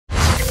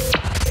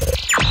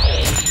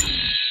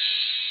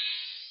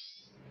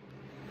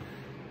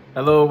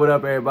Hello, what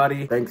up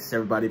everybody? Thanks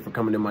everybody for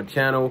coming to my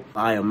channel.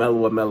 I am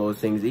Mellow of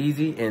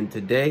MellowSingsEz, and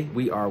today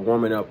we are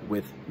warming up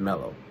with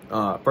Mellow.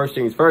 First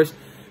things first,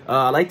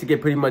 I like to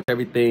get pretty much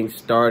everything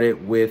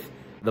started with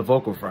the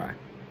vocal fry.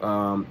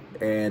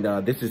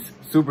 This is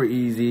super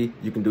easy.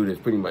 You can do this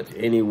pretty much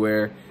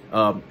anywhere.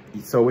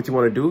 So what you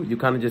want to do, you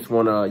kind of just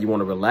want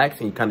to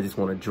relax, and you kind of just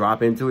want to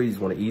drop into it. You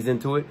just want to ease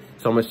into it.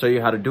 So I'm going to show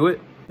you how to do it.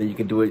 Then you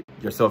can do it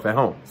yourself at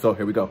home. So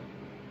here we go.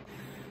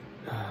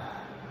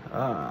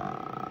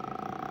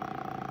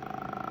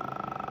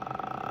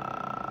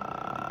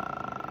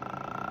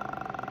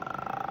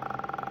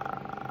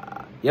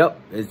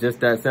 Yep, it's just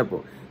that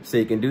simple. So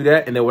you can do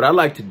that. And then what I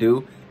like to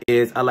do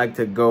is I like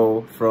to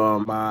go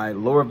from my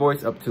lower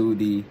voice up to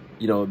the,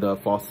 the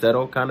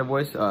falsetto kind of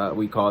voice.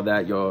 We call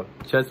that your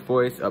chest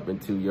voice up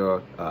into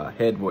your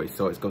head voice.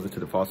 So it goes into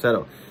the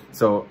falsetto.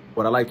 So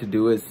what I like to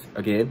do is,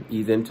 again,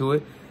 ease into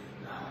it.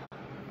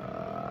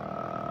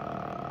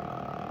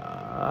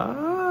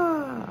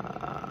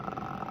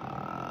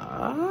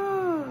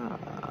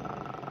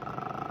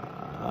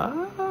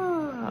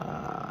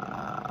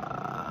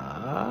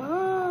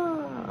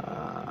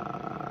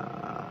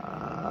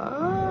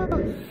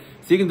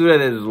 So you can do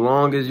that as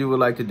long as you would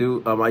like to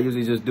do. I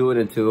usually just do it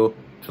until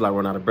I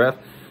run out of breath.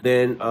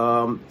 Then,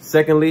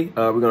 secondly,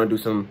 we're gonna do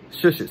some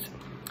shushes.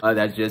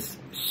 That's just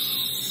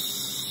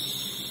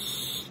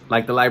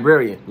like the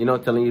librarian,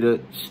 telling you to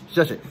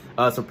shush it.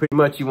 So pretty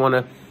much you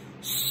wanna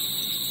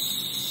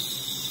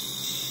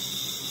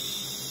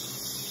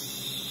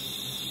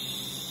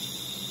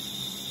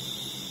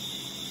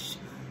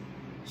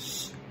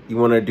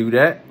do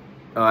that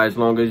as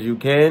long as you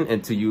can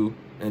until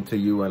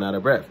you run out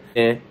of breath.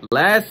 And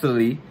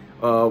lastly,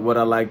 what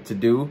I like to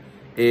do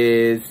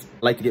is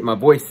I like to get my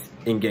voice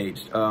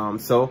engaged.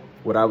 So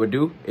what I would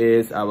do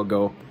is I would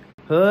go,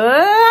 so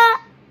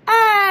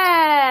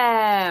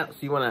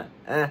you want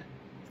to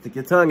stick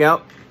your tongue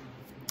out.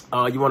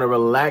 You want to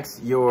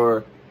relax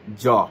your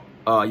jaw.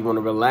 You want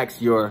to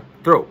relax your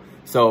throat.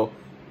 So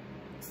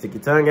stick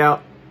your tongue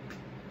out.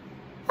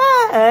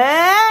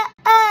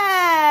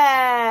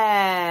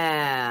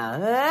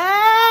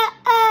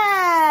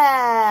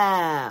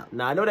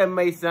 Now, I know that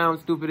may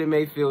sound stupid, it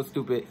may feel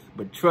stupid,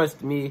 but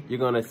trust me, you're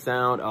gonna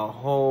sound a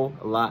whole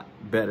lot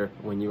better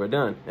when you are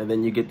done. And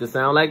then you get to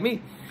sound like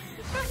me.